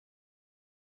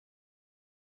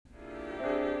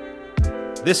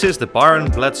This is the Byron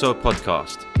Bledsoe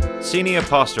Podcast, Senior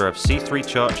Pastor of C3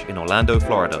 Church in Orlando,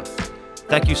 Florida.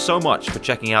 Thank you so much for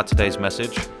checking out today's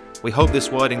message. We hope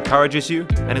this word encourages you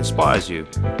and inspires you.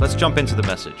 Let's jump into the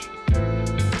message.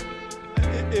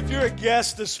 If you're a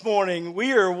guest this morning,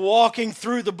 we are walking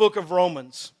through the book of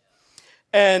Romans.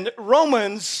 And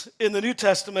Romans in the New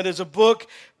Testament is a book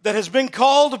that has been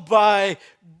called by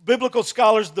biblical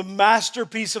scholars the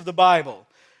masterpiece of the Bible.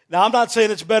 Now, I'm not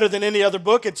saying it's better than any other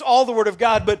book. It's all the Word of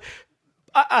God, but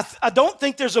I don't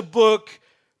think there's a book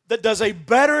that does a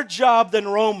better job than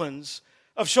Romans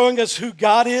of showing us who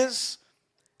God is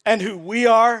and who we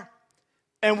are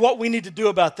and what we need to do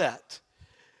about that.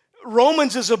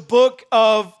 Romans is a book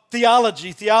of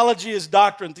theology. Theology is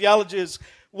doctrine. Theology is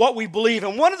what we believe.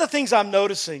 And one of the things I'm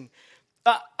noticing,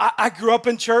 I grew up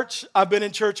in church. I've been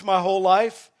in church my whole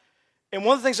life. And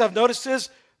one of the things I've noticed is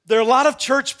there are a lot of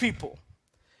church people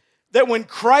that when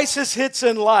crisis hits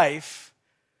in life,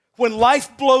 when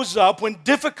life blows up, when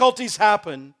difficulties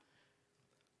happen,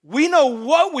 we know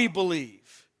what we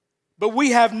believe, but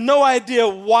we have no idea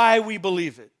why we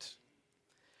believe it.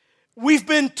 We've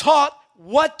been taught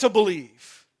what to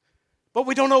believe, but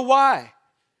we don't know why.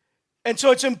 And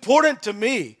so it's important to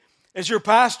me as your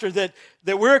pastor that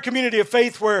we're a community of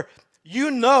faith where you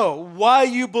know why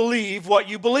you believe what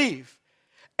you believe.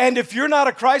 And if you're not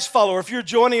a Christ follower, if you're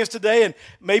joining us today and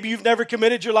maybe you've never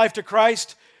committed your life to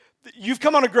Christ, you've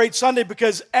come on a great Sunday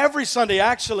because every Sunday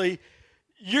actually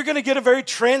you're going to get a very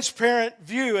transparent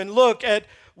view and look at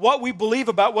what we believe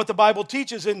about what the Bible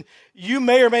teaches. And you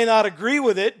may or may not agree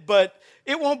with it, but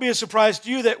it won't be a surprise to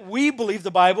you that we believe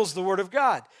the Bible's the Word of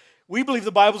God. We believe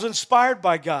the Bible's inspired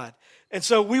by God. And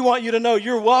so we want you to know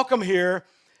you're welcome here,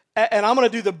 and I'm going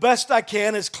to do the best I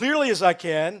can, as clearly as I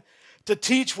can, to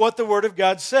teach what the Word of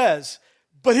God says.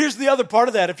 But here's the other part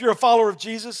of that. If you're a follower of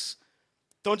Jesus,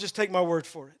 don't just take my word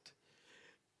for it.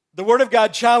 The Word of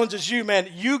God challenges you, man.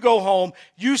 You go home,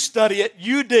 you study it,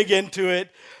 you dig into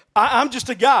it. I'm just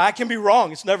a guy. I can be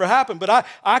wrong. It's never happened, but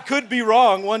I could be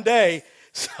wrong one day.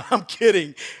 So I'm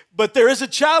kidding. But there is a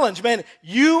challenge, man.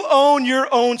 You own your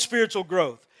own spiritual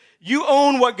growth. You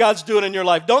own what God's doing in your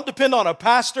life. Don't depend on a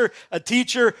pastor, a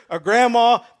teacher, a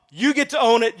grandma. You get to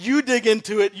own it. You dig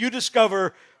into it. You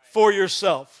discover for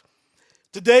yourself.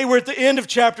 Today we're at the end of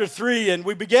chapter 3, and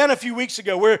we began a few weeks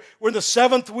ago. We're in the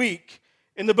 7th week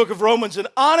in the book of Romans, and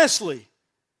honestly,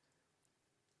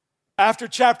 after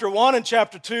chapter 1 and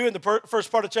chapter 2 and the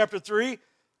first part of chapter 3,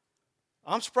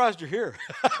 I'm surprised you're here.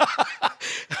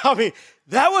 I mean,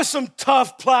 that was some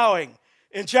tough plowing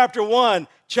in chapter 1,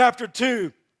 chapter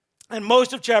 2, and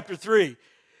most of chapter 3.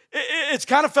 It's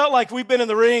kind of felt like we've been in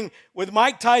the ring with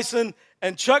Mike Tyson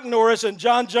and Chuck Norris and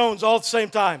John Jones all at the same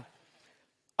time.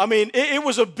 I mean, it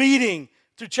was a beating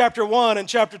through chapter 1 and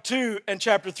chapter 2 and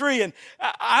chapter 3. And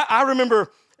I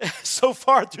remember so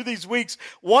far through these weeks,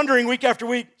 wondering week after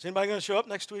week, is anybody going to show up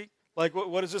next week? Like,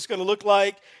 what is this going to look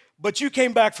like? But you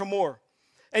came back for more.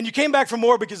 And you came back for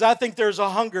more because I think there's a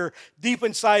hunger deep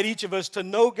inside each of us to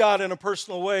know God in a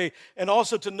personal way and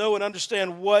also to know and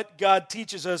understand what God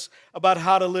teaches us about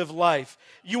how to live life.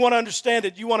 You want to understand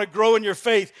it. You want to grow in your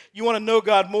faith. You want to know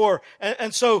God more.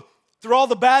 And so through all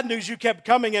the bad news, you kept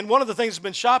coming. And one of the things that's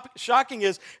been shocking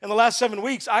is in the last 7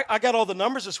 weeks, I got all the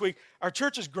numbers this week. Our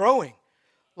church is growing.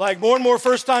 Like more and more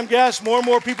first-time guests, more and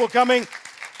more people coming.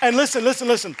 And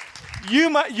listen. You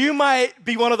might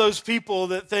be one of those people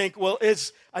that think, well,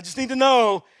 I just need to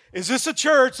know, is this a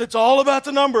church that's all about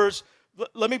the numbers?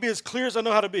 Let me be as clear as I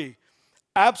know how to be.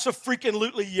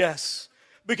 Abso-freaking-lutely yes.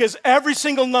 Because every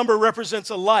single number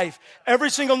represents a life. Every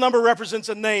single number represents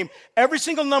a name. Every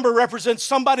single number represents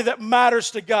somebody that matters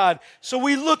to God. So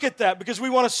we look at that because we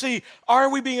want to see,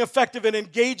 are we being effective in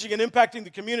engaging and impacting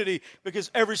the community? Because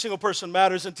every single person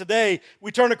matters. And today,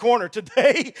 we turn a corner.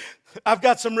 Today, I've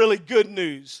got some really good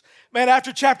news. Man,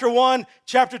 after chapter 1,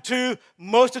 chapter 2,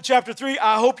 most of chapter 3,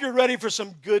 I hope you're ready for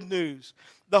some good news.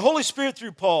 The Holy Spirit,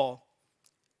 through Paul,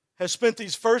 has spent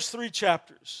these first 3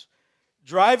 chapters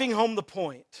driving home the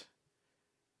point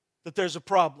that there's a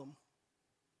problem.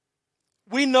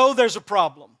 We know there's a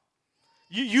problem.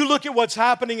 You look at what's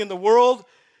happening in the world.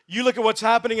 You look at what's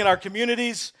happening in our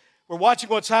communities. We're watching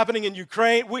what's happening in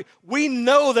Ukraine. We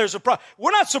know there's a problem.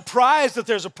 We're not surprised that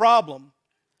there's a problem.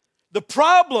 The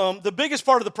problem, the biggest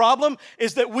part of the problem,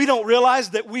 is that we don't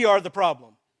realize that we are the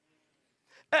problem.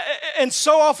 And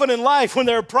so often in life, when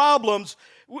there are problems,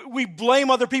 we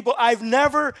blame other people. I've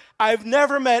never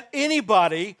met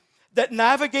anybody that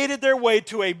navigated their way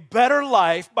to a better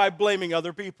life by blaming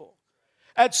other people.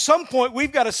 At some point,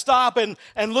 we've got to stop and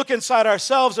look inside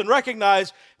ourselves and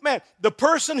recognize, man, the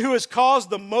person who has caused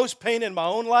the most pain in my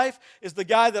own life is the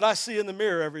guy that I see in the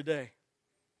mirror every day.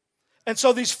 And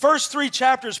so these first 3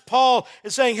 chapters, Paul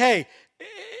is saying, hey,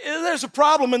 there's a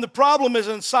problem, and the problem is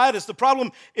inside us. The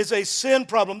problem is a sin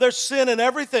problem. There's sin in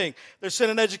everything. There's sin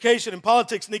in education and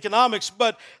politics and economics,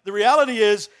 but the reality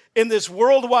is, in this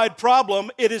worldwide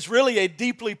problem, it is really a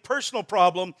deeply personal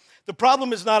problem. The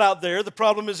problem is not out there. The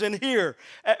problem is in here.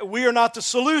 We are not the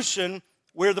solution.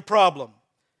 We're the problem.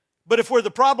 But if we're the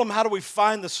problem, how do we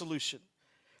find the solution?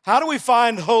 How do we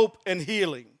find hope and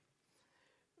healing?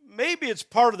 Maybe it's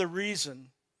part of the reason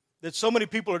that so many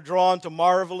people are drawn to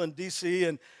Marvel and DC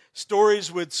and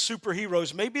stories with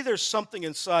superheroes. Maybe there's something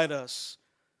inside us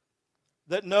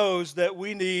that knows that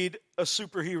we need a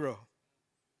superhero.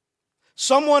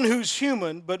 Someone who's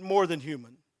human, but more than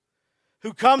human,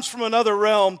 who comes from another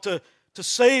realm to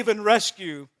save and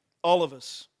rescue all of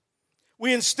us.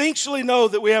 We instinctually know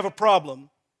that we have a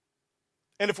problem.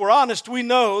 And if we're honest, we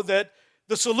know that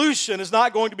the solution is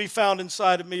not going to be found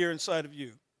inside of me or inside of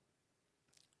you.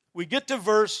 We get to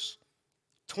verse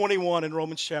 21 in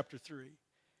Romans chapter 3.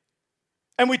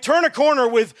 And we turn a corner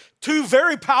with 2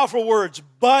 very powerful words,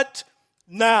 but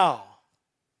now.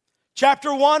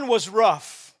 Chapter 1 was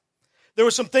rough. There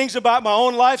were some things about my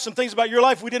own life, some things about your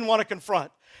life we didn't want to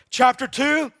confront. Chapter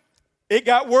 2, it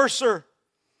got worser.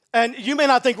 And you may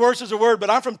not think worse is a word, but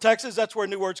I'm from Texas. That's where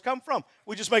new words come from.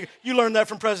 We just you learned that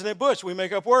from President Bush. We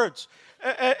make up words.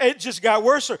 It just got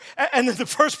worser. And then the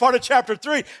first part of chapter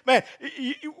 3, man,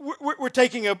 we're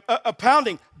taking a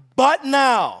pounding. But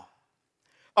now,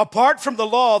 apart from the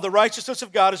law, the righteousness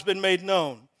of God has been made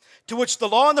known, to which the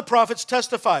law and the prophets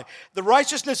testify. The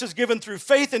righteousness is given through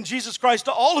faith in Jesus Christ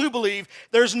to all who believe.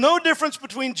 There's no difference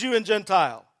between Jew and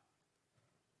Gentile.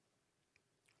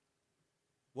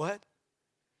 What?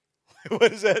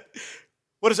 What is that?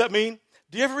 What does that mean?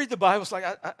 Do you ever read the Bible? It's like,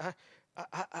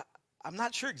 I'm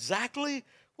not sure exactly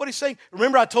what he's saying.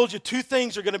 Remember, I told you 2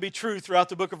 things are going to be true throughout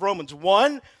the book of Romans.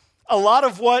 One, a lot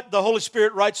of what the Holy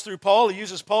Spirit writes through Paul, he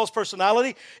uses Paul's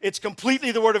personality. It's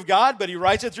completely the Word of God, but he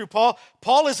writes it through Paul.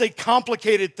 Paul is a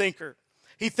complicated thinker.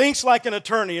 He thinks like an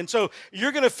attorney, and so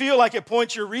you're going to feel like at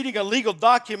points you're reading a legal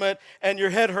document and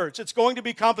your head hurts. It's going to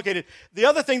be complicated. The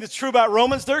other thing that's true about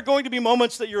Romans, there are going to be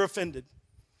moments that you're offended.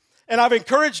 And I've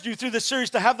encouraged you through this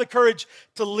series to have the courage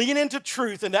to lean into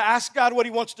truth and to ask God what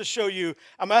he wants to show you.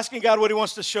 I'm asking God what he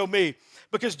wants to show me.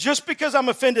 Because just because I'm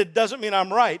offended doesn't mean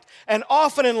I'm right. And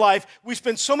often in life, we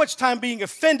spend so much time being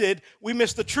offended, we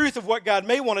miss the truth of what God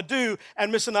may want to do and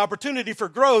miss an opportunity for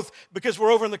growth because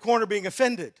we're over in the corner being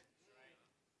offended.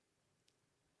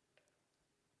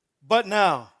 But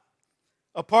now,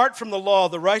 apart from the law,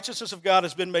 the righteousness of God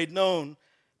has been made known,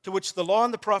 to which the law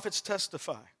and the prophets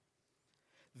testify.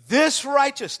 This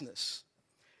righteousness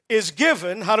is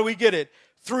given, how do we get it?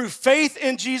 Through faith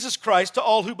in Jesus Christ to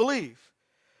all who believe.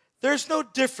 There's no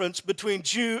difference between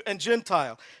Jew and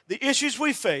Gentile. The issues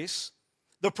we face,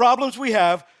 the problems we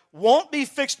have, won't be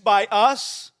fixed by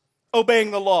us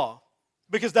obeying the law,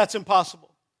 because that's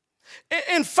impossible.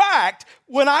 In fact,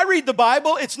 when I read the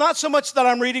Bible, it's not so much that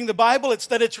I'm reading the Bible, it's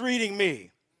that it's reading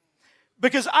me.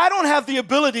 Because I don't have the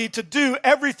ability to do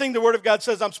everything the Word of God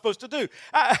says I'm supposed to do.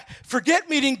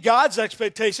 Forget meeting God's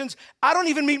expectations. I don't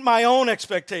even meet my own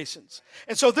expectations.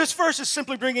 And so this verse is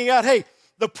simply bringing out, hey,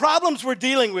 the problems we're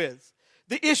dealing with,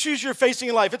 the issues you're facing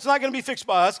in life, it's not going to be fixed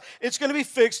by us. It's going to be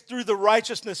fixed through the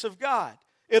righteousness of God.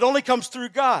 It only comes through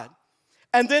God.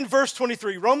 And then verse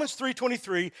 23, Romans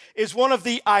 3:23 is one of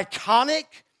the iconic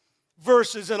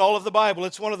verses in all of the Bible.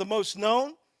 It's one of the most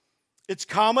known. It's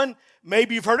common.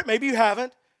 Maybe you've heard it, maybe you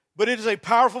haven't, but it is a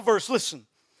powerful verse. Listen,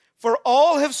 for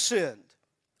all have sinned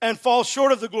and fall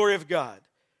short of the glory of God,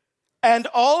 and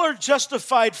all are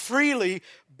justified freely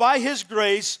by his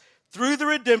grace through the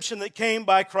redemption that came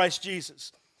by Christ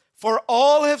Jesus. For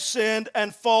all have sinned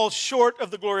and fall short of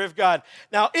the glory of God.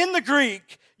 Now, in the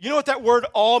Greek, you know what that word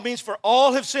all means? For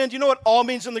all have sinned. You know what all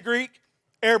means in the Greek?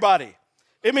 Everybody.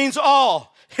 It means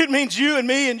all. It means you and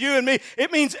me and you and me.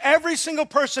 It means every single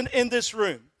person in this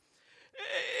room.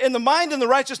 In the mind and the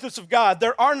righteousness of God,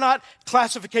 there are not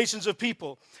classifications of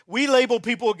people. We label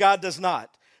people, God does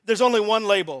not. There's only one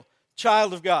label,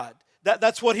 child of God.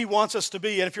 That's what he wants us to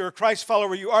be. And if you're a Christ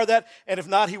follower, you are that. And if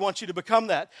not, he wants you to become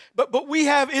that. But we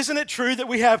have, isn't it true that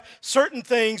we have certain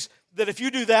things that if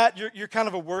you do that, you're kind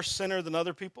of a worse sinner than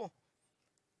other people?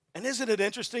 And isn't it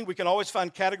interesting? We can always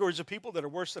find categories of people that are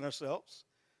worse than ourselves.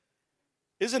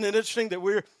 Isn't it interesting that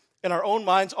we're in our own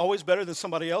minds always better than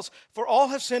somebody else? For all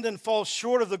have sinned and fall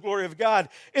short of the glory of God.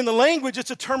 In the language, it's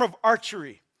a term of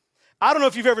archery. I don't know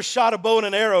if you've ever shot a bow and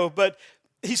an arrow, but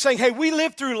he's saying, hey, we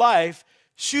live through life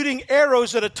shooting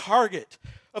arrows at a target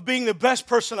of being the best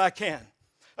person I can,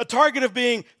 a target of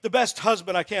being the best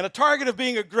husband I can, a target of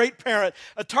being a great parent,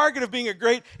 a target of being a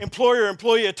great employer,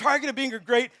 employee, a target of being a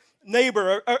great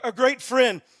neighbor, a great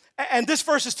friend. And this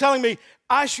verse is telling me,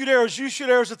 I shoot arrows, you shoot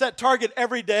arrows at that target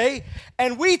every day.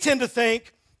 And we tend to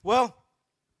think, well,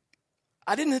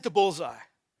 I didn't hit the bullseye,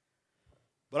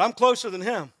 but I'm closer than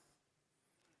him.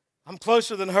 I'm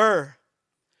closer than her.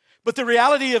 But the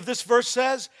reality of this verse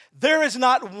says, there is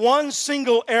not one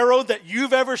single arrow that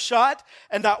you've ever shot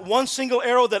and not one single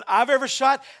arrow that I've ever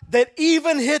shot that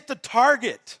even hit the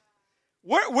target.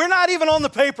 We're not even on the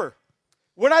paper.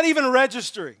 We're not even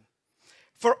registering.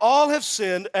 For all have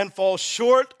sinned and fall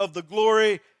short of the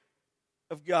glory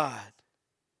of God.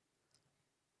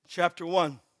 Chapter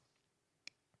 1,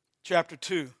 chapter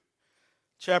 2,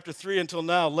 chapter 3 until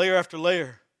now, layer after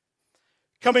layer,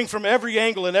 coming from every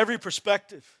angle and every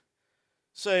perspective,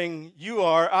 saying,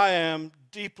 I am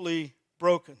deeply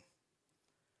broken.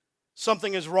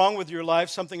 Something is wrong with your life,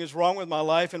 something is wrong with my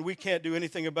life, and we can't do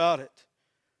anything about it.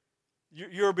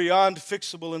 You're beyond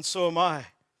fixable, and so am I.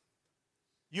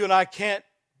 You and I can't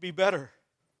be better,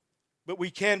 but we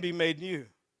can be made new.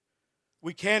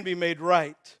 We can be made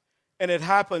right, and it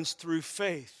happens through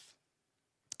faith.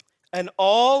 And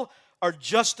all are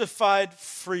justified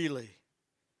freely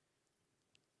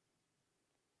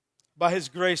by His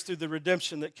grace through the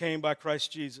redemption that came by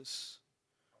Christ Jesus.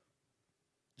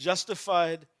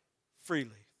 Justified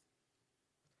freely.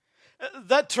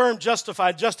 That term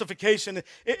justified, justification,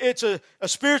 it's a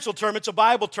spiritual term, it's a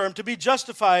Bible term. To be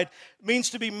justified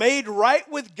means to be made right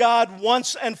with God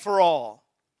once and for all.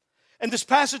 And this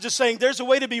passage is saying there's a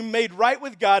way to be made right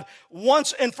with God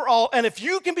once and for all. And if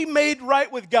you can be made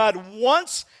right with God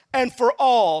once and for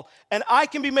all, and I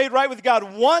can be made right with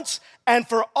God once and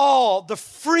for all, the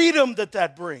freedom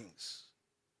that brings.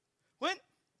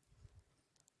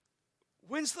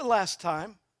 When's the last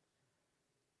time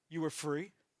you were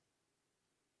free?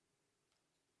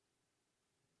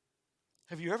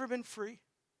 Have you ever been free?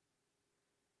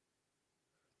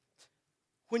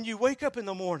 When you wake up in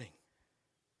the morning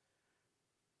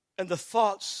and the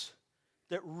thoughts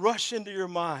that rush into your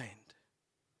mind,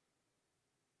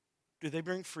 do they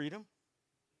bring freedom?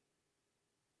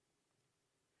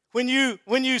 When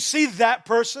you see that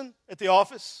person at the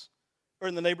office or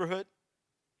in the neighborhood,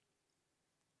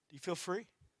 do you feel free?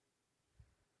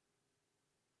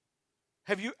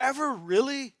 Have you ever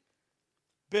really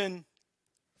been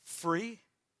free?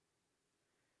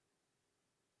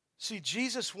 See,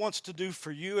 Jesus wants to do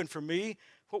for you and for me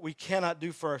what we cannot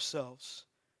do for ourselves.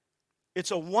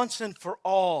 It's a once and for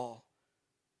all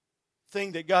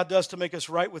thing that God does to make us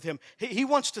right with Him. He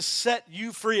wants to set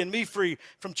you free and me free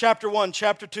from chapter 1,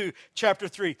 chapter 2, chapter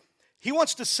 3. He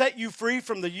wants to set you free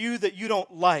from the you that you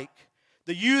don't like,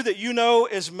 the you that you know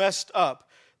is messed up,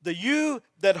 the you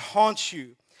that haunts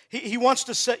you. He wants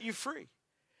to set you free.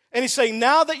 And He's saying,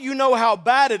 now that you know how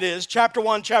bad it is, chapter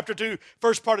 1, chapter 2,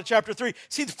 first part of chapter 3.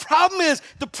 See,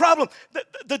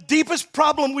 the deepest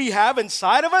problem we have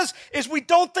inside of us is we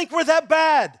don't think we're that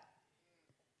bad.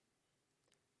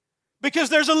 Because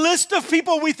there's a list of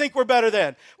people we think we're better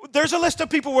than. There's a list of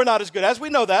people we're not as good as. We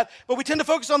know that. But we tend to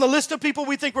focus on the list of people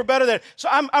we think we're better than. So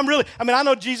I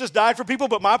know Jesus died for people,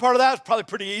 but my part of that is probably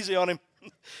pretty easy on Him.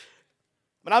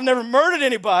 But I've never murdered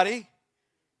anybody.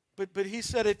 But He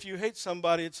said if you hate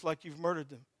somebody, it's like you've murdered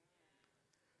them.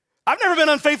 I've never been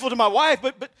unfaithful to my wife,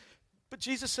 but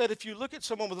Jesus said if you look at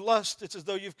someone with lust, it's as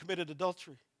though you've committed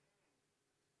adultery.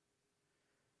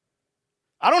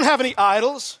 I don't have any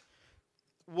idols.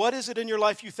 What is it in your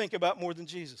life you think about more than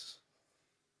Jesus?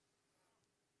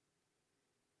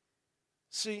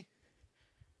 See,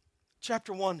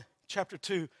 chapter 1, chapter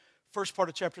 2, first part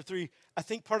of chapter 3, I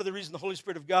think part of the reason the Holy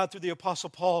Spirit of God through the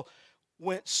Apostle Paul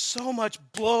went so much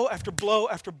blow after blow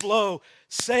after blow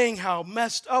saying how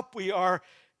messed up we are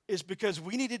is because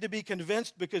we needed to be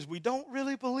convinced because we don't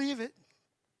really believe it.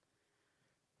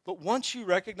 But once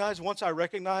I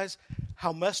recognize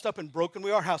how messed up and broken we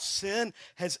are, how sin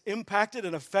has impacted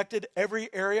and affected every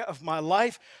area of my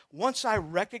life, once I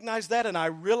recognize that and I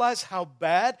realize how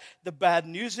bad the bad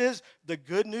news is, the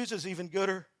good news is even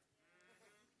gooder.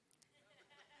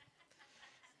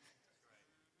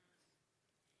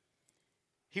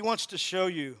 He wants to show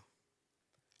you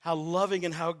how loving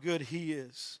and how good He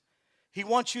is. He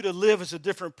wants you to live as a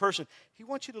different person. He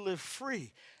wants you to live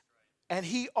free. And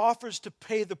He offers to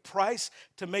pay the price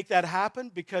to make that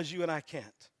happen because you and I can't.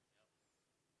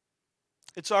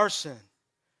 It's our sin.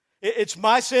 It's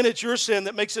my sin, it's your sin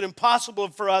that makes it impossible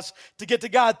for us to get to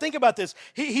God. Think about this.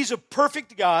 He's a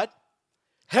perfect God.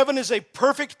 Heaven is a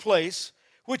perfect place,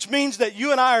 which means that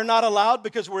you and I are not allowed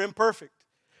because we're imperfect.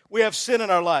 We have sin in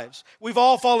our lives. We've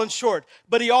all fallen short.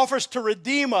 But he offers to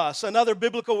redeem us. Another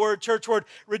biblical word, church word.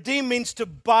 Redeem means to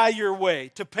buy your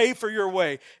way, to pay for your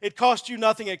way. It cost you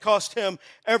nothing. It cost him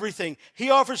everything. He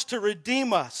offers to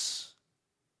redeem us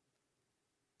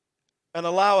and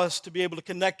allow us to be able to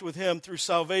connect with him through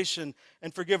salvation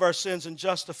and forgive our sins and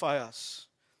justify us.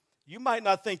 You might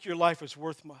not think your life is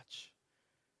worth much.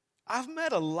 I've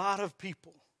met a lot of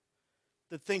people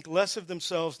that think less of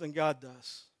themselves than God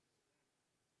does.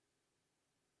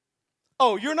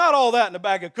 Oh, you're not all that in a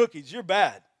bag of cookies. You're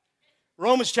bad.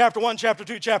 Romans chapter 1, chapter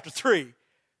 2, chapter 3.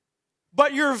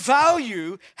 But your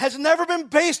value has never been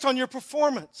based on your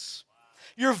performance.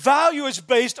 Your value is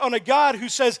based on a God who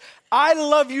says, I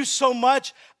love you so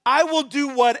much, I will do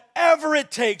whatever it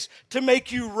takes to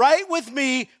make you right with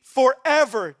me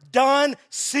forever. Done,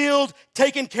 sealed,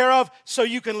 taken care of, so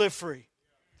you can live free.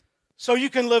 So you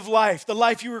can live life, the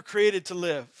life you were created to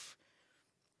live.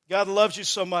 God loves you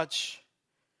so much.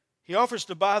 He offers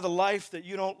to buy the life that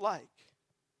you don't like.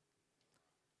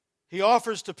 He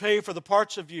offers to pay for the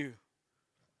parts of you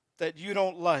that you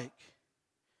don't like.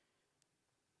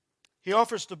 He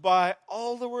offers to buy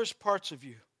all the worst parts of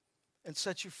you and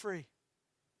set you free.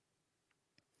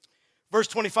 Verse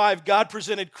 25, God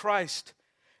presented Christ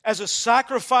as a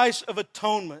sacrifice of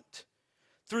atonement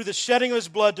through the shedding of his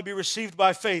blood to be received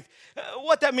by faith.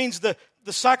 What that means, the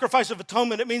sacrifice of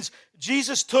atonement, it means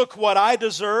Jesus took what I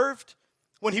deserved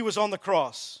when he was on the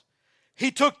cross.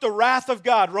 He took the wrath of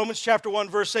God, Romans chapter 1,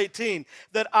 verse 18,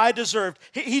 that I deserved.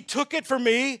 He took it for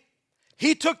me.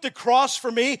 He took the cross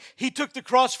for me. He took the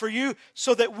cross for you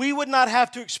so that we would not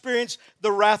have to experience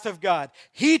the wrath of God.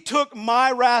 He took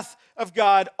my wrath of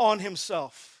God on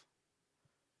himself.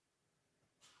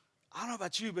 I don't know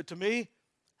about you, but to me,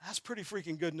 that's pretty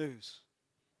freaking good news.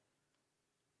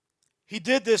 He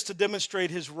did this to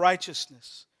demonstrate his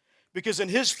righteousness, because in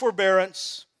his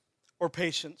forbearance or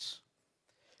patience,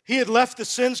 he had left the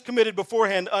sins committed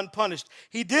beforehand unpunished.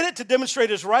 He did it to demonstrate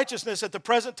his righteousness at the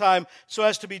present time so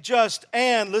as to be just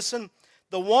and, listen,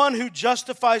 the one who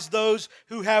justifies those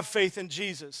who have faith in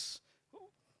Jesus.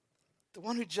 The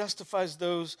one who justifies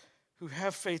those who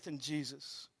have faith in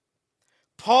Jesus.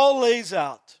 Paul lays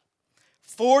out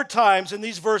 4 times in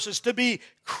these verses to be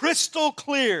crystal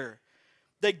clear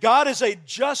that God is a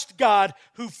just God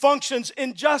who functions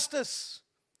in justice.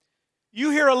 You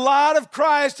hear a lot of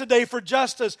cries today for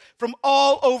justice from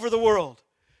all over the world.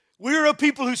 We're a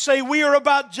people who say we are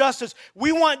about justice.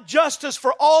 We want justice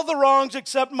for all the wrongs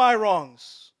except my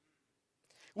wrongs.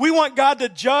 We want God to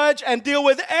judge and deal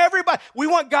with everybody. We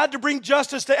want God to bring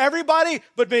justice to everybody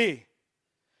but me.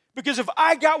 Because if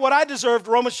I got what I deserved,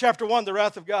 Romans chapter 1, the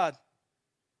wrath of God.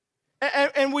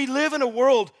 And we live in a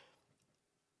world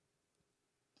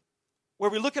where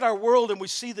we look at our world and we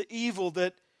see the evil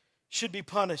that should be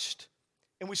punished.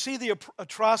 And we see the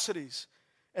atrocities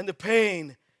and the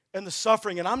pain and the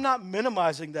suffering. And I'm not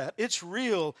minimizing that. It's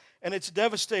real and it's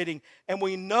devastating. And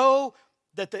we know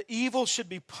that the evil should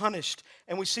be punished.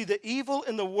 And we see the evil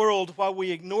in the world while we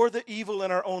ignore the evil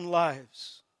in our own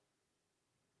lives.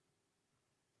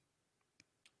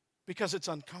 Because it's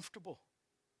uncomfortable.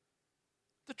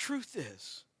 The truth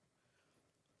is,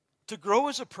 to grow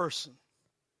as a person,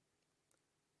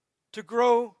 to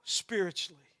grow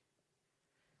spiritually,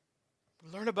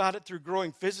 we learn about it through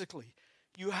growing physically.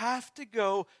 You have to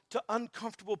go to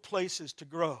uncomfortable places to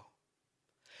grow.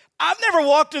 I've never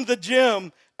walked into the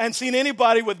gym and seen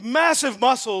anybody with massive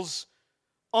muscles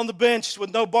on the bench with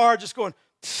no bar just going,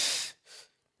 tss,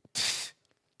 tss.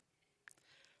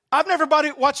 I've never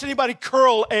watched anybody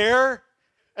curl air.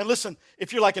 And listen,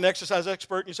 if you're like an exercise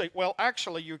expert and you say, well,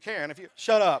 actually you can.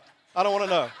 Shut up. I don't want to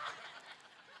know.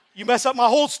 You mess up my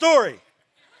whole story.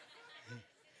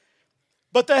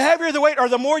 But the heavier the weight, or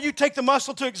the more you take the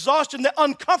muscle to exhaustion, the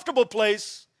uncomfortable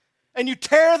place, and you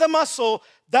tear the muscle,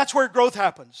 that's where growth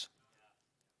happens.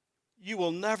 You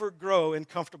will never grow in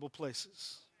comfortable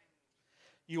places.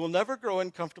 You will never grow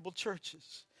in comfortable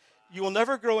churches. You will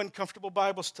never grow in comfortable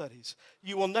Bible studies.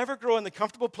 You will never grow in the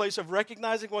comfortable place of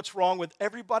recognizing what's wrong with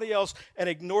everybody else and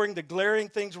ignoring the glaring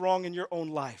things wrong in your own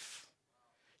life.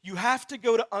 You have to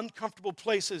go to uncomfortable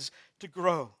places to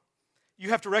grow. You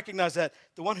have to recognize that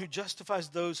the one who justifies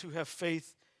those who have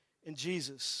faith in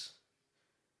Jesus.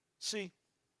 See,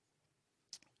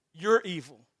 your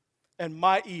evil and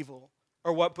my evil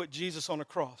are what put Jesus on a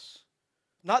cross.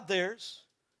 Not theirs,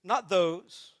 not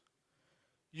those,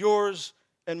 yours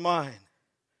and mine.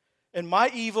 And my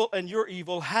evil and your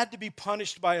evil had to be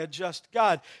punished by a just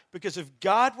God, because if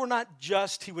God were not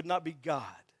just, he would not be God.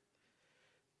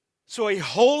 So a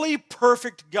holy,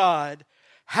 perfect God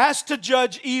has to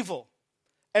judge evil.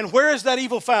 And where is that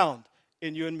evil found?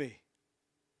 In you and me.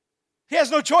 He has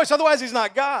no choice, otherwise he's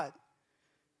not God.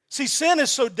 See, sin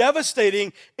is so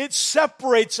devastating, it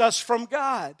separates us from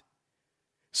God.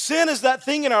 Sin is that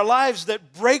thing in our lives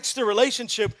that breaks the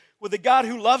relationship with the God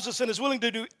who loves us and is willing to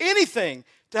do anything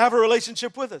to have a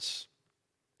relationship with us.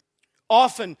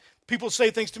 Often, people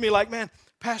say things to me like, man,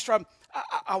 Pastor,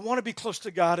 I want to be close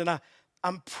to God, and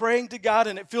I'm praying to God,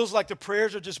 and it feels like the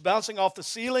prayers are just bouncing off the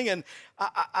ceiling, and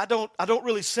I don't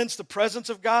really sense the presence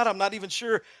of God. I'm not even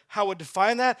sure how I would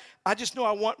define that. I just know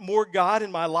I want more God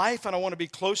in my life, and I want to be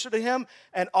closer to Him.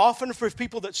 And often for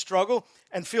people that struggle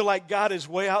and feel like God is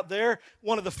way out there,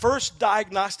 one of the first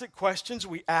diagnostic questions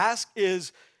we ask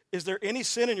is there any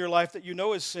sin in your life that you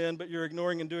know is sin, but you're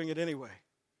ignoring and doing it anyway?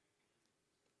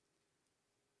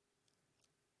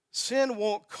 Sin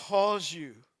won't cause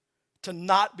you to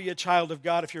not be a child of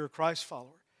God if you're a Christ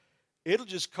follower. It'll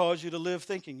just cause you to live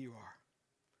thinking you are.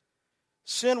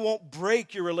 Sin won't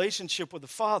break your relationship with the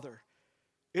Father.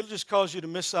 It'll just cause you to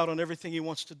miss out on everything He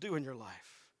wants to do in your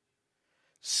life.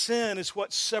 Sin is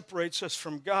what separates us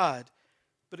from God,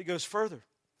 but it goes further.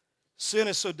 Sin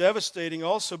is so devastating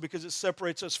also because it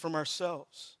separates us from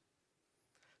ourselves.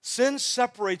 Sin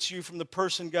separates you from the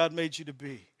person God made you to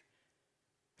be.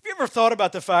 Have you ever thought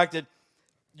about the fact that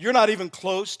you're not even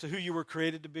close to who you were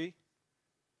created to be?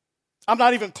 I'm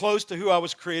not even close to who I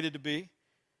was created to be.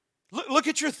 Look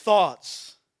at your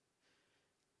thoughts.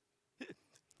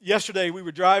 Yesterday we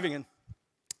were driving, and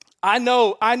I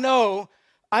know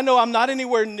I'm not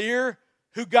anywhere near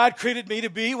who God created me to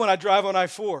be when I drive on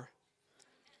I-4.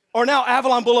 Or now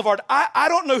Avalon Boulevard. I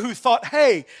don't know who thought,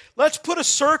 hey, let's put a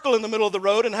circle in the middle of the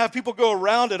road and have people go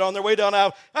around it on their way down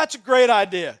Avalon. That's a great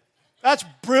idea. That's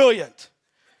brilliant.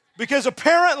 Because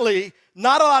apparently,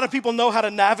 not a lot of people know how to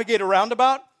navigate a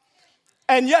roundabout.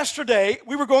 And yesterday,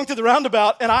 we were going through the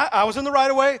roundabout, and I was in the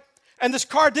right of way, and this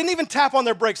car didn't even tap on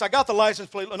their brakes. I got the license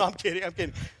plate. No, I'm kidding.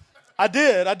 I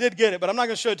did get it, but I'm not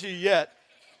going to show it to you yet.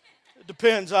 It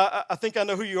depends. I think I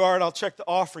know who you are, and I'll check the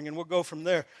offering, and we'll go from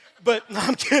there. But no,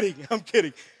 I'm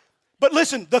kidding. But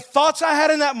listen, the thoughts I had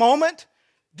in that moment,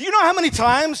 do you know how many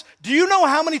times,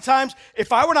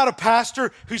 if I were not a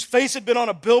pastor whose face had been on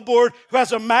a billboard, who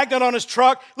has a magnet on his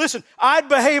truck, listen, I'd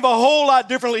behave a whole lot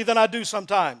differently than I do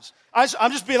sometimes.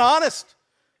 I'm just being honest.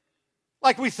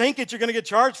 Like we think it, you're going to get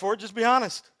charged for it, just be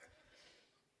honest.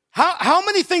 How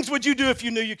many things would you do if you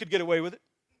knew you could get away with it?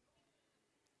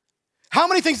 How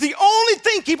many things, the only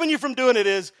thing keeping you from doing it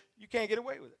is you can't get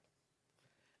away with it.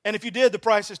 And if you did, the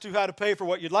price is too high to pay for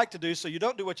what you'd like to do, so you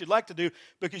don't do what you'd like to do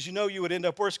because you know you would end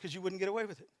up worse because you wouldn't get away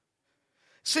with it.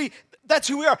 See, that's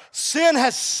who we are. Sin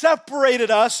has separated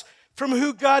us from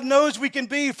who God knows we can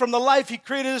be, from the life He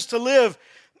created us to live.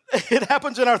 It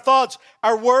happens in our thoughts,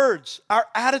 our words, our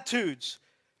attitudes,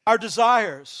 our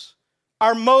desires,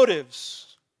 our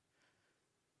motives.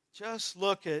 Just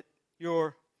look at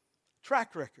your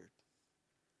track record.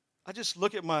 I just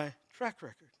look at my track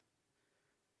record.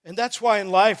 And that's why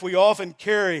in life we often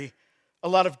carry a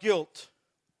lot of guilt.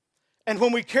 And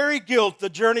when we carry guilt, the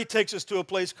journey takes us to a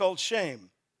place called shame.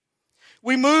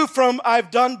 We move from I've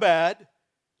done bad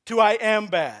to I am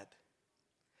bad.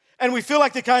 And we feel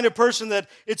like the kind of person that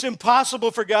it's impossible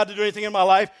for God to do anything in my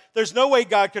life. There's no way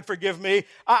God could forgive me.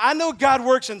 I know God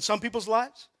works in some people's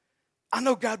lives. I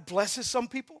know God blesses some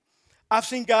people. I've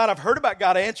heard about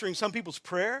God answering some people's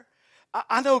prayer.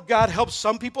 I know God helps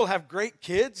some people have great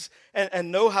kids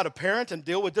and know how to parent and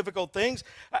deal with difficult things.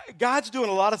 God's doing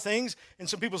a lot of things in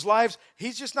some people's lives.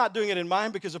 He's just not doing it in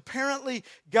mine because apparently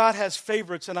God has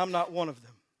favorites and I'm not one of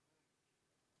them.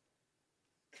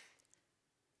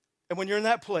 And when you're in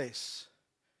that place,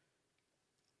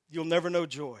 you'll never know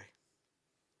joy.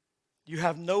 You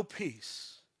have no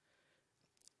peace.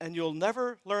 And you'll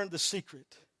never learn the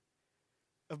secret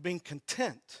of being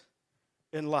content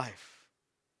in life.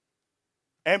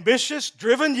 Ambitious,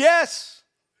 driven, yes,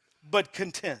 but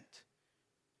content.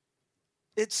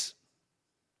 It's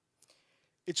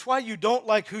why you don't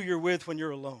like who you're with when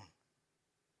you're alone.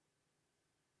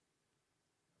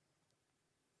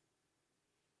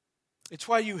 It's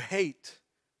why you hate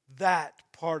that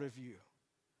part of you.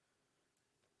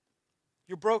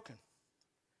 You're broken.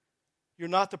 You're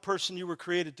not the person you were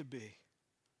created to be.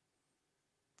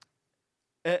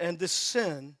 And this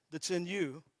sin that's in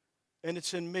you, and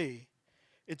it's in me,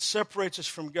 it separates us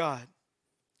from God.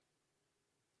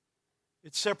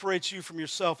 It separates you from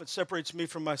yourself. It separates me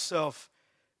from myself.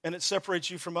 And it separates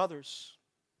you from others.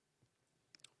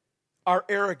 Our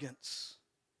arrogance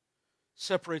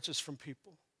separates us from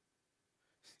people.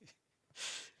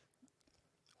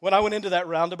 When I went into that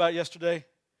roundabout yesterday,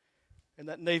 and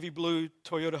that navy blue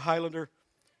Toyota Highlander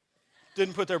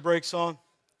didn't put their brakes on,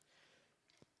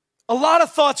 A lot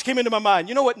of thoughts came into my mind.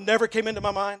 You know what never came into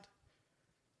my mind?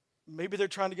 Maybe they're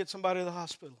trying to get somebody to the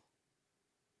hospital.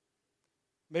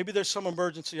 Maybe there's some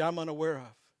emergency I'm unaware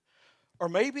of. Or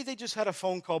maybe they just had a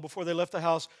phone call before they left the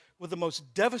house with the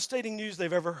most devastating news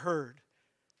they've ever heard.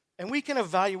 And we can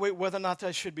evaluate whether or not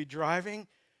they should be driving,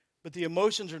 but the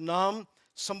emotions are numb.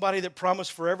 Somebody that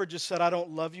promised forever just said, I don't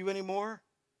love you anymore.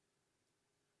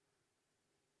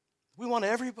 We want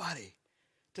everybody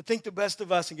to think the best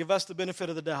of us and give us the benefit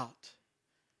of the doubt.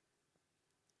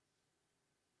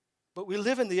 But we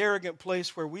live in the arrogant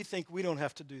place where we think we don't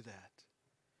have to do that.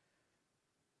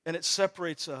 And it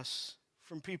separates us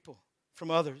from people,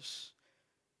 from others.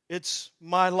 It's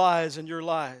my lies and your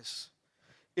lies.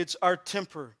 It's our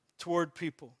temper toward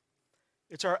people.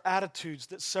 It's our attitudes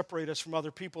that separate us from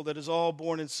other people that is all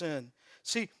born in sin.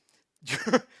 See,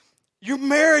 your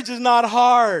marriage is not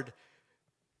hard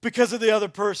because of the other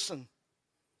person.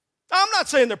 I'm not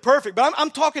saying they're perfect, but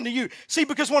I'm talking to you. See,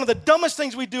 because one of the dumbest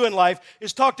things we do in life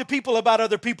is talk to people about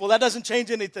other people. That doesn't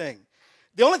change anything.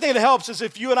 The only thing that helps is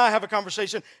if you and I have a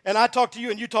conversation and I talk to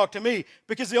you and you talk to me,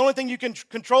 because the only thing you can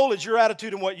control is your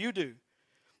attitude and what you do.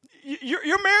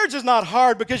 Your marriage is not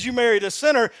hard because you married a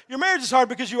sinner. Your marriage is hard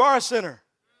because you are a sinner.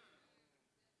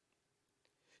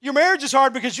 Your marriage is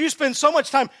hard because you spend so much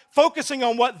time focusing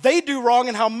on what they do wrong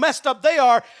and how messed up they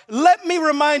are. Let me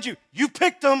remind you, you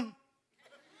picked them.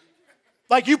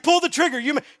 Like you pulled the trigger.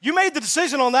 You made the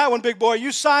decision on that one, big boy.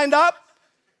 You signed up.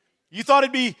 You thought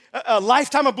it'd be a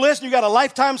lifetime of bliss and you got a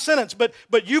lifetime sentence,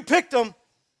 but you picked them.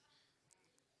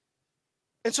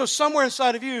 And so somewhere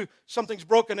inside of you, something's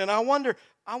broken. And I wonder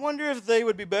if they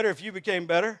would be better if you became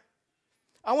better.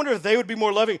 I wonder if they would be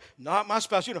more loving. Not my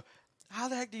spouse. How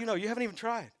the heck do you know? You haven't even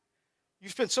tried. You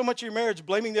spend so much of your marriage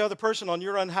blaming the other person on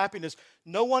your unhappiness.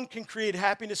 No one can create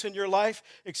happiness in your life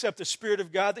except the Spirit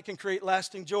of God that can create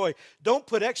lasting joy. Don't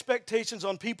put expectations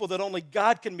on people that only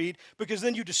God can meet, because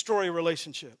then you destroy a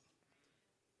relationship.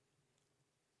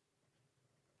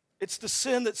 It's the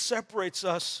sin that separates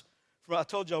us from, I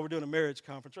told y'all we're doing a marriage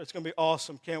conference, right? It's going to be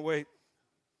awesome. Can't wait.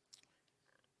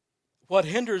 What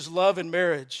hinders love in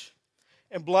marriage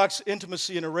and blocks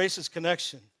intimacy and erases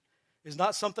connection is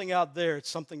not something out there, it's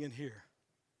something in here.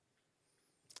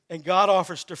 And God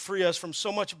offers to free us from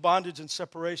so much bondage and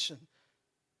separation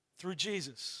through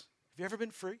Jesus. Have you ever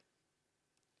been free?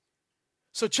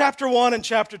 So chapter 1 and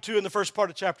chapter 2 and the first part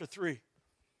of chapter 3.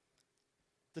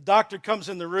 The doctor comes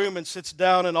in the room and sits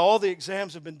down, and all the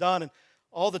exams have been done and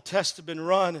all the tests have been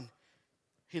run, and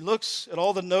he looks at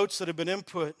all the notes that have been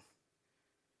input.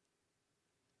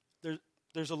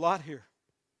 There's a lot here.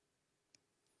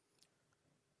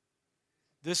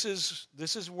 This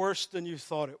is worse than you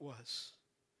thought it was.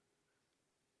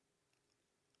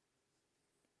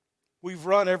 We've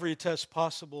run every test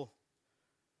possible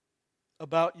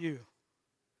about you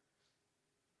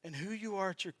and who you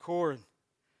are at your core.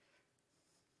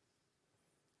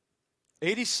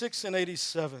 86 and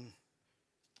 87.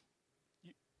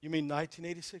 You mean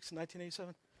 1986 and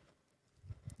 1987?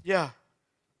 Yeah.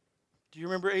 Do you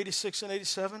remember 86 and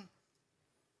 87?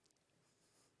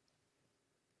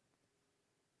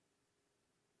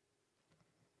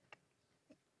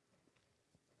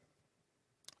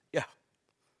 Yeah.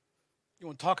 You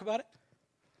want to talk about it?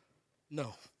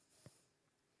 No.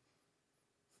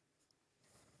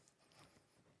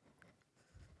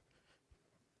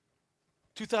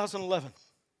 (2011).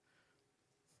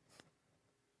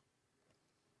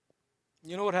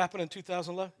 You know what happened in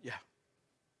 2011? Yeah.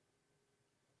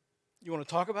 You want to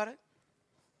talk about it?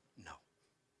 No.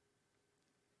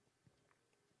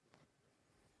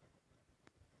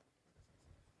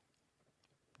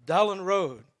 Dallin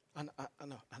Road. I know. I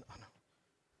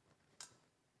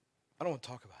don't want to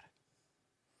talk about it.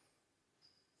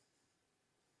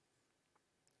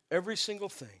 Every single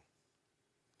thing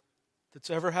that's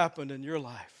ever happened in your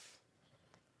life,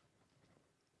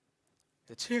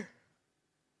 it's here.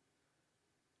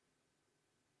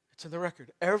 It's in the record.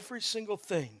 Every single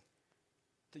thing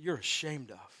that you're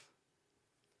ashamed of,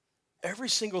 every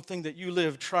single thing that you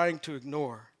live trying to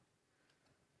ignore,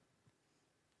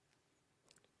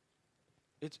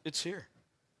 it's here.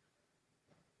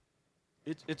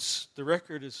 It's the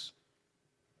record is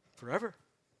forever.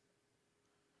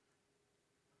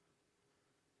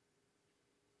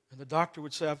 And the doctor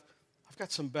would say, I've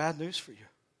got some bad news for you.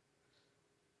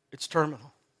 It's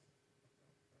terminal.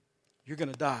 You're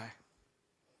going to die.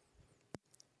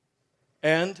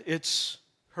 And it's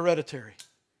hereditary.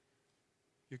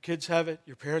 Your kids have it.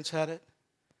 Your parents had it.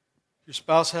 Your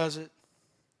spouse has it.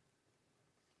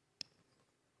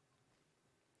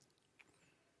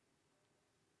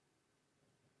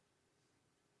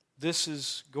 This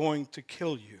is going to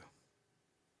kill you.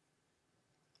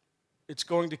 It's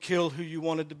going to kill who you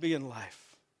wanted to be in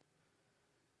life.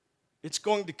 It's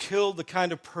going to kill the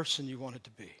kind of person you wanted to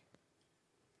be.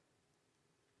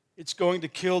 It's going to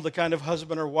kill the kind of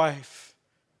husband or wife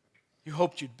you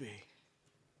hoped you'd be.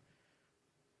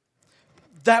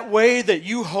 That way that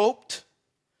you hoped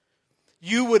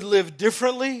you would live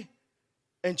differently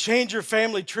and change your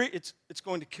family tree, it's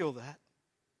going to kill that.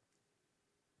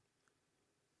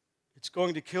 It's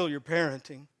going to kill your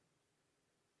parenting.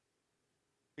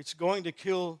 It's going to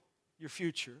kill your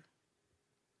future.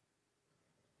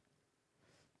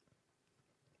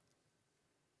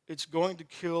 It's going to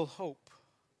kill hope.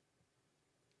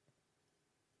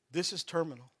 This is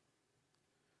terminal.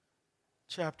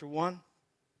 Chapter 1,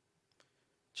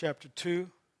 chapter 2,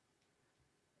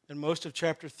 and most of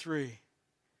chapter 3.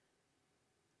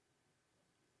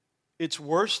 It's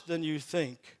worse than you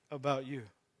think about you.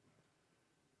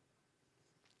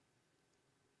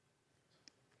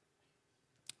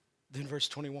 Then verse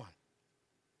 21.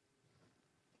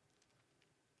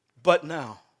 But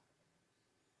now,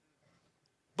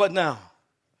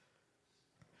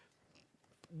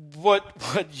 what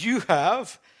you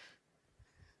have,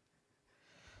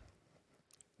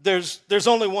 there's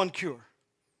only one cure,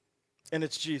 and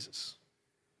it's Jesus.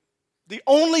 The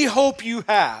only hope you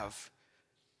have,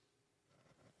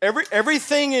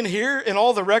 everything in here, in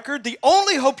all the record, the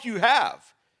only hope you have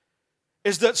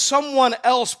is that someone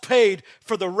else paid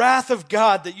for the wrath of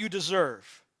God that you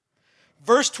deserve.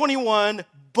 Verse 21,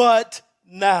 but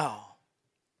now.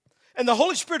 And the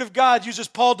Holy Spirit of God uses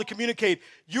Paul to communicate,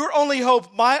 your only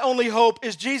hope, my only hope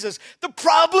is Jesus. The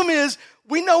problem is,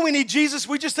 we know we need Jesus,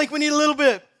 we just think we need a little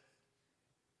bit.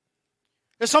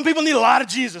 And some people need a lot of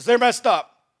Jesus, they're messed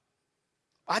up.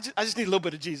 I just need a little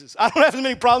bit of Jesus. I don't have as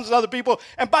many problems as other people.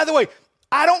 And by the way,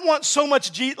 I don't want so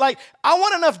much Jesus, I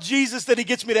want enough Jesus that he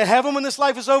gets me to heaven when this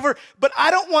life is over, but I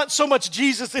don't want so much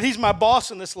Jesus that he's my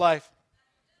boss in this life.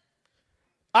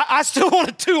 I still want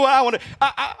to do what I want to.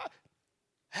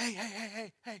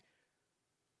 Hey.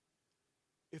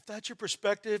 If that's your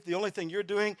perspective, the only thing you're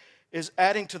doing is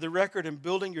adding to the record and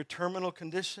building your terminal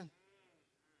condition.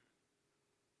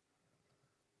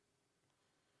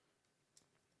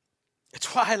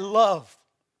 It's why I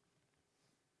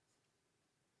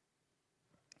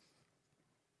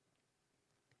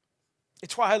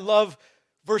love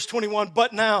verse 21,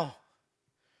 but now,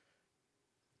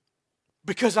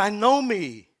 because I know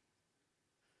me.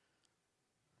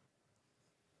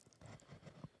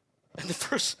 And the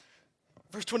verse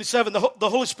 27, the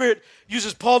Holy Spirit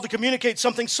uses Paul to communicate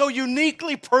something so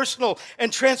uniquely personal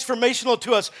and transformational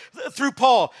to us through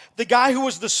Paul. The guy who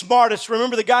was the smartest,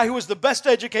 remember the guy who was the best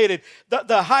educated,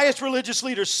 the highest religious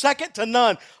leader, second to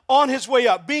none, on his way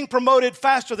up, being promoted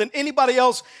faster than anybody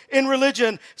else in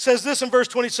religion, says this in verse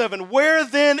 27, where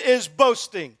then is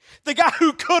boasting? The guy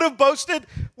who could have boasted,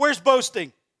 where's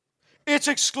boasting? It's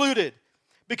excluded.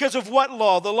 Because of what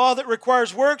law? The law that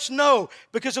requires works? No,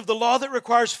 because of the law that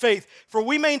requires faith. For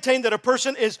we maintain that a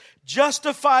person is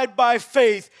justified by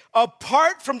faith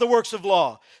apart from the works of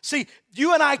law. See,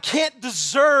 you and I can't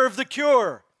deserve the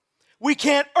cure. We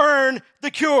can't earn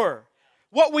the cure.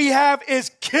 What we have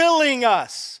is killing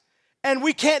us, and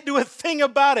we can't do a thing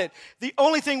about it. The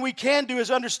only thing we can do is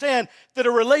understand that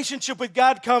a relationship with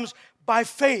God comes by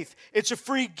faith. It's a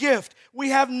free gift. We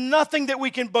have nothing that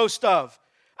we can boast of.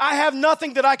 I have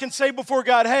nothing that I can say before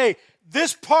God, hey,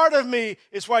 this part of me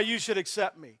is why you should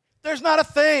accept me. There's not a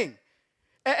thing,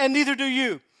 and neither do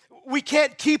you. We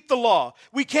can't keep the law.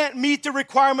 We can't meet the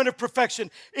requirement of perfection.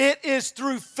 It is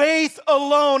through faith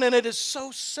alone, and it is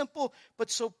so simple but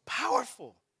so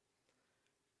powerful.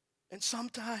 And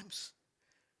sometimes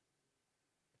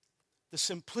the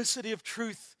simplicity of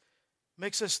truth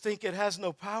makes us think it has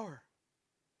no power.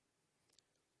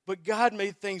 But God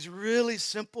made things really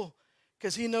simple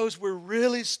because he knows we're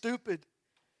really stupid.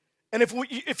 And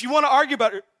if you want to argue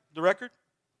about it, the record,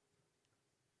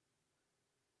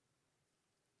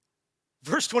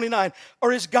 verse 29,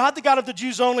 or is God the God of the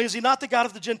Jews only? Is he not the God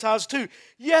of the Gentiles too?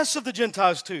 Yes, of the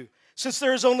Gentiles too. Since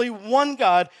there is only one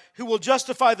God who will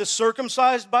justify the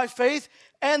circumcised by faith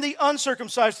and the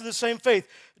uncircumcised through the same faith.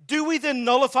 Do we then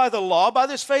nullify the law by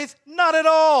this faith? Not at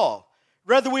all.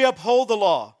 Rather, we uphold the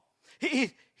law.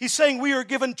 He's saying we are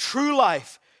given true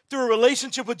life through a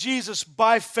relationship with Jesus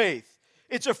by faith.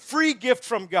 It's a free gift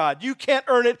from God. You can't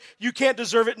earn it. You can't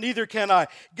deserve it. Neither can I.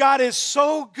 God is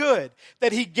so good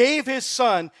that he gave his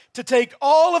son to take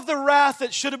all of the wrath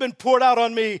that should have been poured out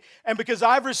on me. And because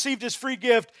I've received his free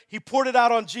gift, he poured it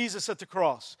out on Jesus at the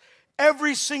cross.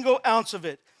 Every single ounce of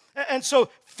it. And so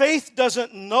faith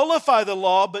doesn't nullify the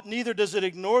law, but neither does it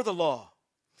ignore the law.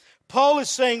 Paul is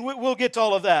saying, we'll get to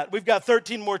all of that. We've got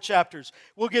 13 more chapters.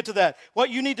 We'll get to that. What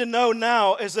you need to know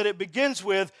now is that it begins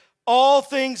with, all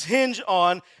things hinge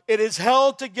on, it is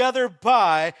held together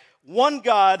by one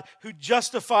God who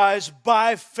justifies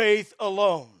by faith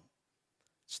alone.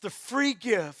 It's the free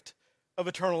gift of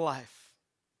eternal life.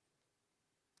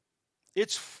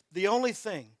 It's the only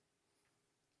thing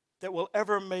that will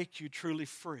ever make you truly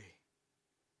free.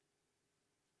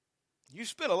 You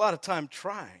spend a lot of time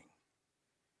trying,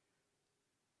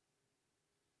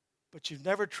 but you've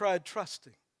never tried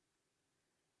trusting.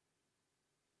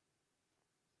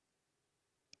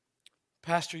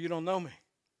 Pastor, you don't know me.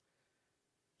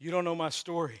 You don't know my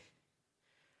story.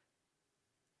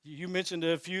 You mentioned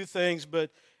a few things,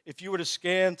 but if you were to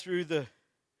scan through the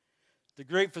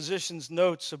great physician's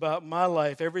notes about my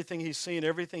life, everything he's seen,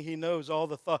 everything he knows, all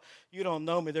the thought, you don't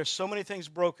know me. There's so many things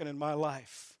broken in my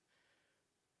life.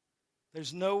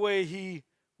 There's no way he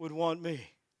would want me.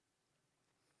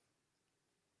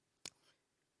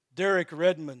 Derek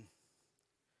Redmond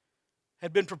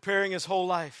had been preparing his whole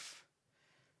life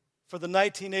for the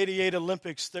 1988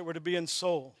 Olympics that were to be in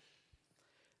Seoul.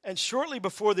 And shortly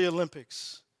before the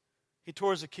Olympics, he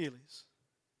tore his Achilles.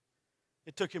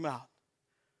 It took him out.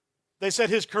 They said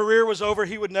his career was over.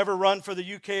 He would never run for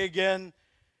the UK again.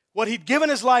 What he'd given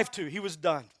his life to, he was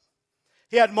done.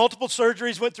 He had multiple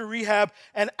surgeries, went through rehab,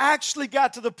 and actually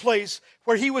got to the place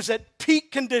where he was at peak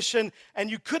condition,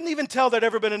 and you couldn't even tell there'd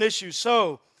ever been an issue.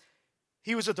 So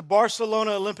he was at the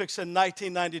Barcelona Olympics in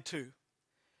 1992.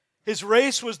 His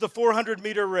race was the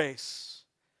 400-meter race.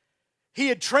 He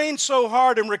had trained so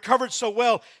hard and recovered so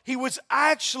well, he was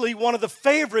actually one of the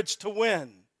favorites to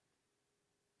win.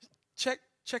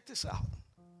 Check this out.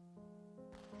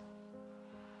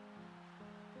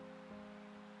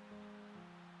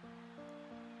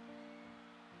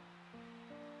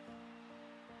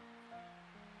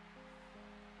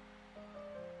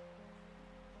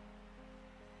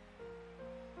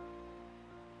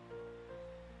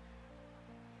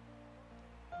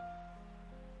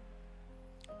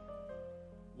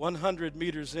 "100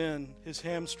 meters in, his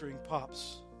hamstring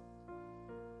pops.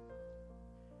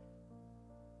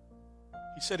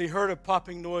 He said he heard a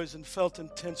popping noise and felt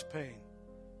intense pain.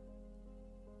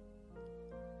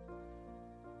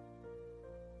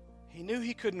 He knew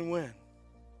he couldn't win,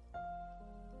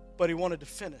 but he wanted to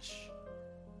finish.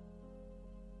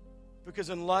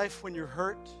 Because in life, when you're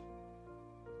hurt,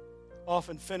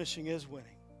 often finishing is winning.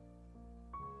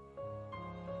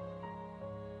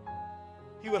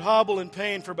 He would hobble in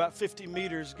pain for about 50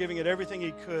 meters, giving it everything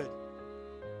he could.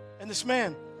 And this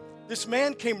man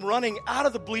came running out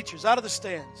of the bleachers, out of the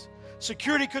stands.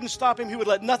 Security couldn't stop him. He would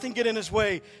let nothing get in his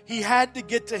way. He had to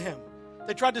get to him.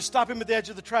 They tried to stop him at the edge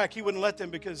of the track. He wouldn't let them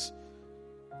because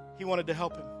he wanted to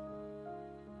help him.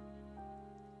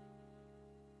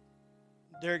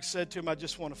 Derek said to him, "I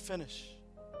just want to finish."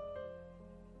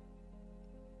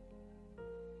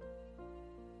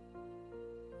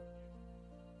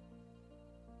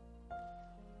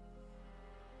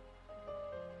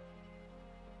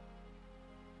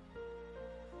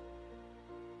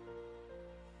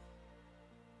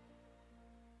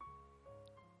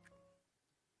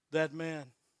 That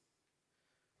man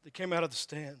that came out of the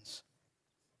stands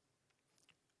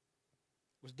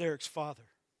was Derek's father.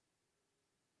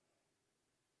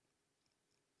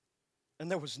 And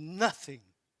there was nothing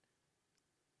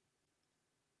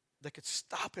that could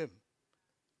stop him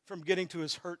from getting to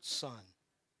his hurt son.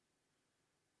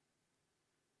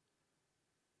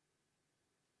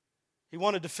 He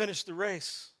wanted to finish the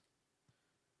race.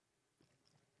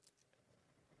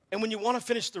 And when you want to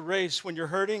finish the race, when you're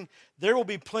hurting, there will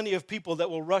be plenty of people that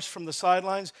will rush from the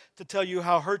sidelines to tell you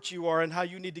how hurt you are and how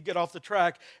you need to get off the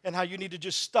track and how you need to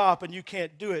just stop and you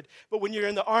can't do it. But when you're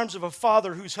in the arms of a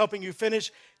father who's helping you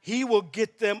finish, he will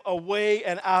get them away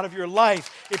and out of your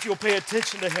life if you'll pay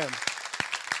attention to him.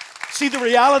 See, the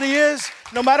reality is,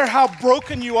 no matter how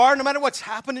broken you are, no matter what's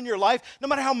happened in your life, no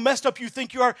matter how messed up you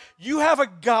think you are, you have a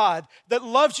God that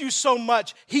loves you so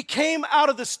much. He came out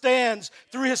of the stands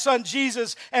through his son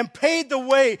Jesus and paid the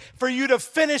way for you to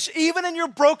finish, even in your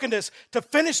brokenness, to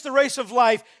finish the race of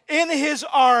life in his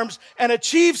arms and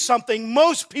achieve something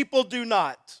most people do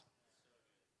not.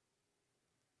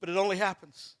 But it only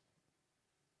happens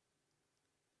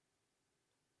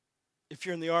if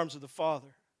you're in the arms of the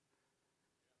Father.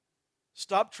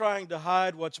 Stop trying to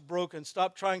hide what's broken.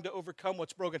 Stop trying to overcome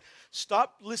what's broken.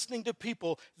 Stop listening to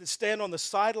people that stand on the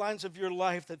sidelines of your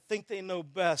life that think they know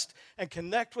best, and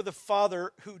connect with a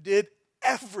Father who did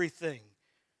everything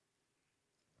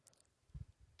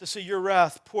to see your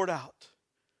wrath poured out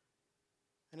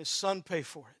and his son pay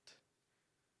for it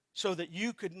so that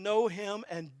you could know him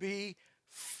and be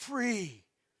free,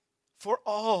 for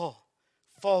all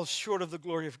falls short of the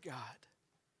glory of God.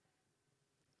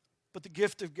 But the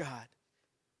gift of God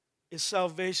is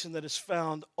salvation that is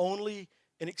found only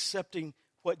in accepting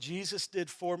what Jesus did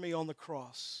for me on the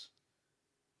cross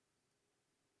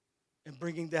and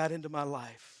bringing that into my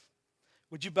life.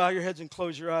 Would you bow your heads and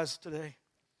close your eyes today?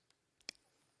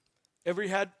 Every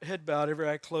head bowed, every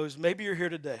eye closed. Maybe you're here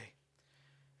today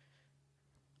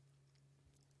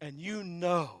and you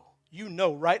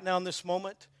know right now in this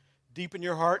moment, deep in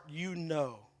your heart, you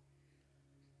know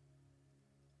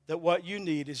that what you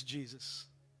need is Jesus.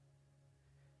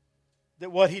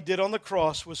 That what he did on the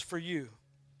cross was for you.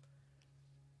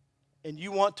 And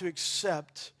you want to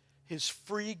accept his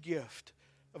free gift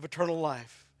of eternal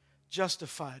life,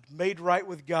 justified, made right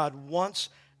with God once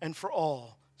and for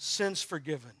all, sins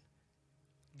forgiven,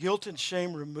 guilt and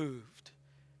shame removed,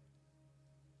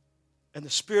 and the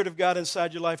Spirit of God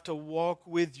inside your life to walk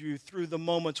with you through the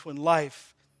moments when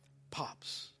life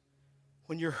pops,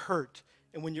 when you're hurt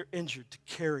and when you're injured, to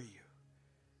carry you.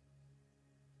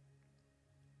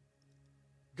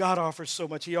 God offers so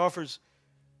much. He offers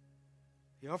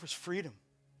freedom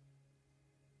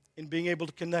in being able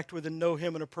to connect with and know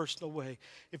him in a personal way.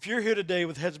 If you're here today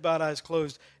with heads bowed, eyes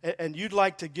closed, and you'd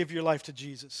like to give your life to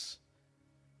Jesus,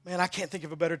 man, I can't think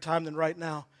of a better time than right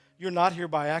now. You're not here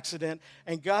by accident,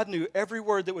 and God knew every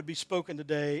word that would be spoken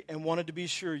today and wanted to be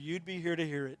sure you'd be here to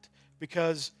hear it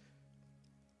because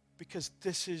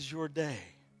this is your day.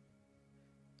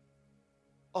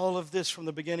 All of this from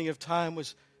the beginning of time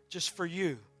was just for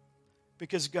you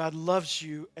because God loves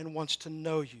you and wants to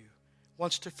know you,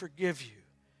 wants to forgive you,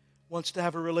 wants to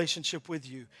have a relationship with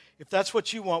you. If that's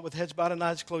what you want with heads bowed and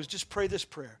eyes closed, just pray this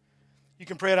prayer. You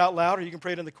can pray it out loud or you can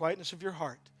pray it in the quietness of your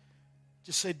heart.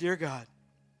 Just say, "Dear God,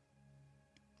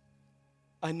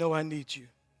 I know I need you.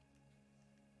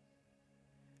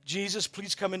 Jesus,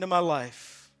 please come into my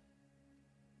life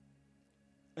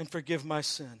and forgive my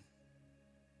sin.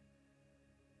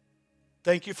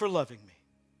 Thank you for loving me.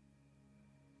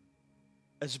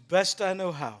 As best I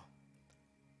know how,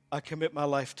 I commit my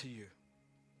life to you.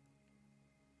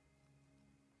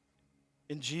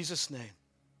 In Jesus' name,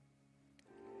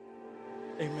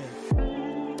 amen."